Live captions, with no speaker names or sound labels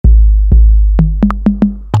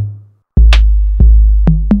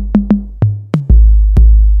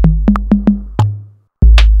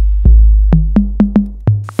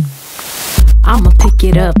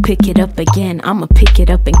pick it up again. I'ma pick it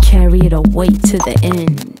up and carry it away to the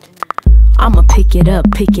end. I'ma pick it up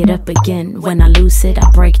again. When I lose it, I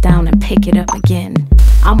break down and pick it up again.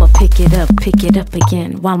 I'ma pick it up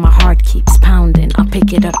again. While my heart keeps pounding, I'll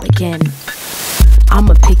pick it up again.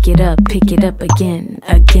 I'ma pick it up again,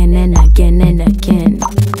 again and again and again.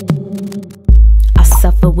 I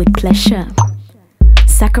suffer with pleasure,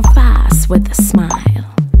 sacrifice with a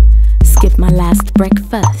smile. Skip my last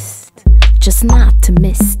breakfast, just not to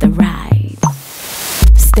miss the ride.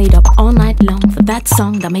 Stayed up all night long for that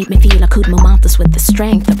song that made me feel I could move mountains with the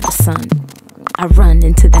strength of the sun. I run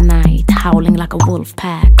into the night, howling like a wolf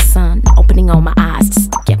pack son, opening all my eyes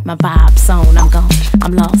just to get my vibes on. I'm gone,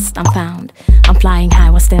 I'm lost, I'm found. I'm flying high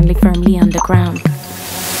while standing firmly underground.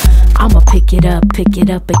 I'ma pick it up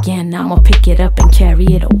again. I'ma pick it up and carry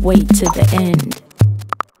it away to the end.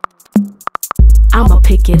 I'ma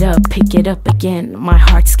pick it up again. My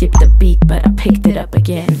heart skipped a beat, but I picked it up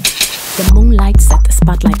again. The moonlight set the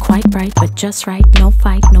spotlight quite bright, but just right. No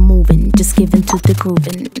fight, no moving, just giving to the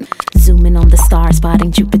grooving. Zooming on the stars,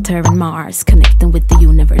 spotting Jupiter and Mars, connecting with the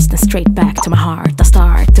universe, then straight back to my heart. I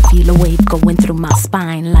start to feel a wave going through my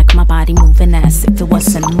spine, like my body moving as if it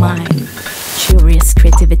wasn't mine. Curious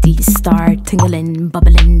creativity start tingling,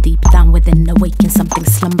 bubbling deep down within, awaken something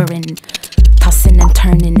slumbering. Tossing and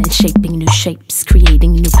turning and shaping new shapes,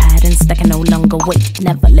 creating new patterns that can no longer wait.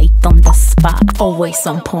 Never late on the spot, always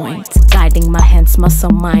on point. Guiding my hands,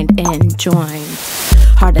 muscle, mind, and joint.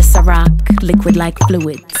 Hard as a rock, liquid like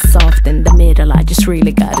fluid. Soft in the middle, I just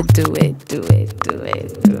really gotta do it.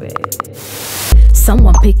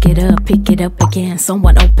 Someone pick it up again.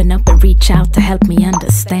 Someone open up and reach out to help me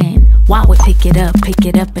understand why we pick it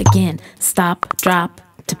up again. Stop, drop,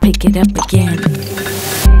 to pick it up again.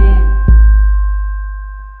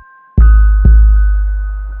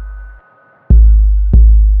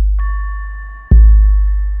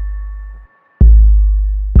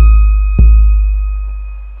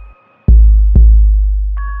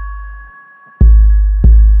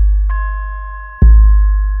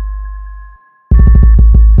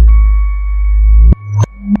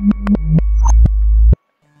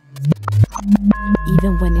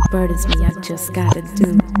 Even when it burdens me, I just gotta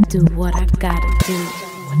do what I gotta do.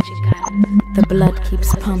 The blood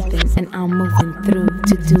keeps pumping and I'm moving through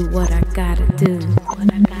to do what I gotta do.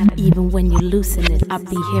 Even when you're losing it, I'll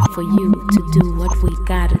be here for you to do what we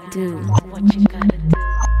gotta do.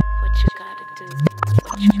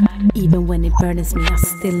 Even when it burdens me, I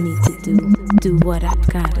still need to do what I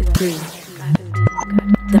gotta do.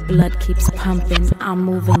 The blood keeps pumping, I'm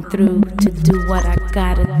moving through to do what I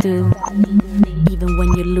gotta do. Even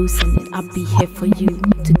when you're losing it, I'll be here for you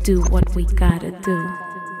to do what we gotta do.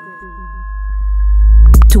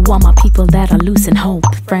 To all my people that are losing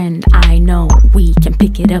hope, friend, I know we can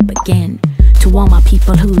pick it up again. To all my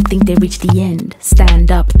people who think they reached the end,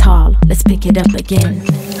 stand up tall, let's pick it up again.